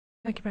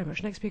Thank you very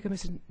much. Next speaker,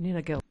 Mrs.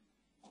 Neena Gill.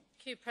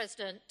 Thank you,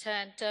 President.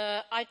 And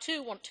I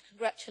too want to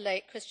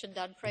congratulate Christian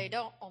Dan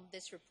Preda on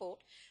this report,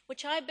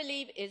 which I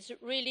believe is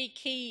really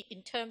key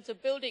in terms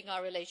of building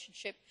our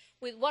relationship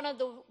with one of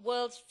the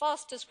world's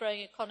fastest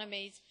growing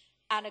economies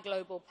and a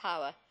global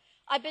power.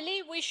 I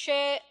believe we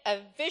share a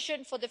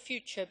vision for the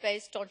future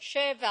based on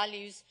shared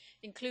values,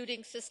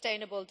 including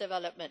sustainable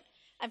development,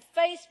 and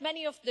face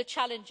many of the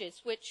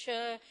challenges which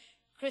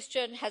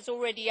Christian has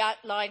already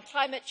outlined: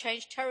 climate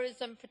change,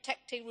 terrorism,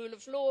 protecting rule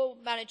of law,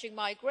 managing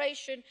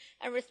migration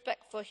and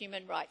respect for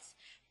human rights.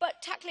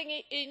 But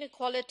tackling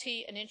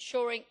inequality and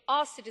ensuring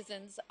our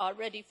citizens are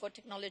ready for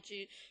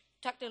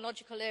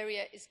technological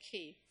area is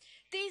key.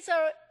 These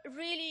are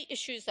really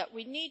issues that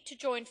we need to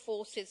join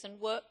forces and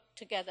work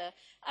together.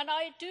 And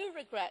I do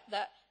regret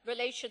that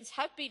relations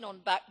have been on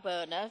back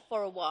burner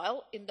for a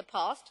while in the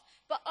past,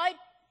 but I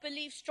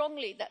believe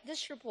strongly that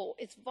this report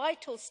is a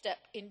vital step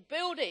in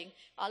building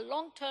our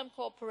long-term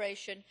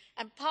cooperation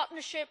and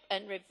partnership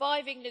and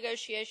reviving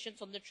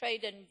negotiations on the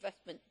trade and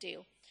investment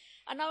deal.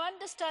 And I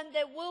understand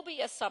there will be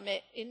a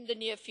summit in the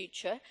near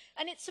future,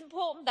 and it's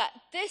important that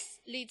this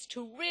leads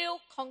to real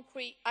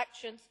concrete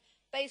actions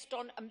based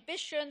on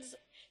ambitions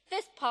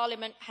this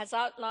Parliament has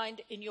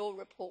outlined in your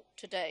report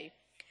today.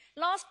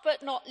 Last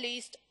but not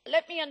least,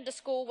 let me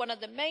underscore one of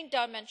the main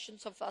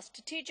dimensions of our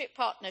strategic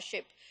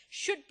partnership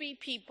should be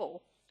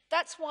people.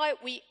 That's why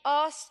we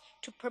ask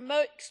to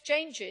promote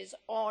exchanges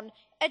on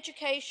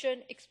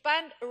education,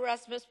 expand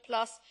Erasmus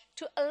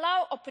to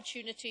allow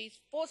opportunities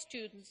for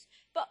students,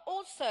 but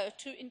also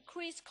to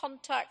increase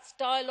contacts,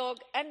 dialogue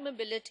and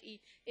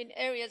mobility in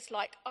areas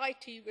like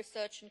IT,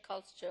 research and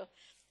culture.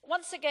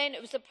 Once again,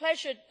 it was a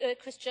pleasure,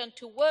 Christian,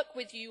 to work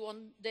with you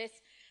on this,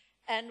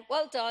 and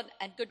well done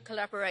and good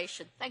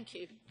collaboration. Thank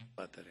you.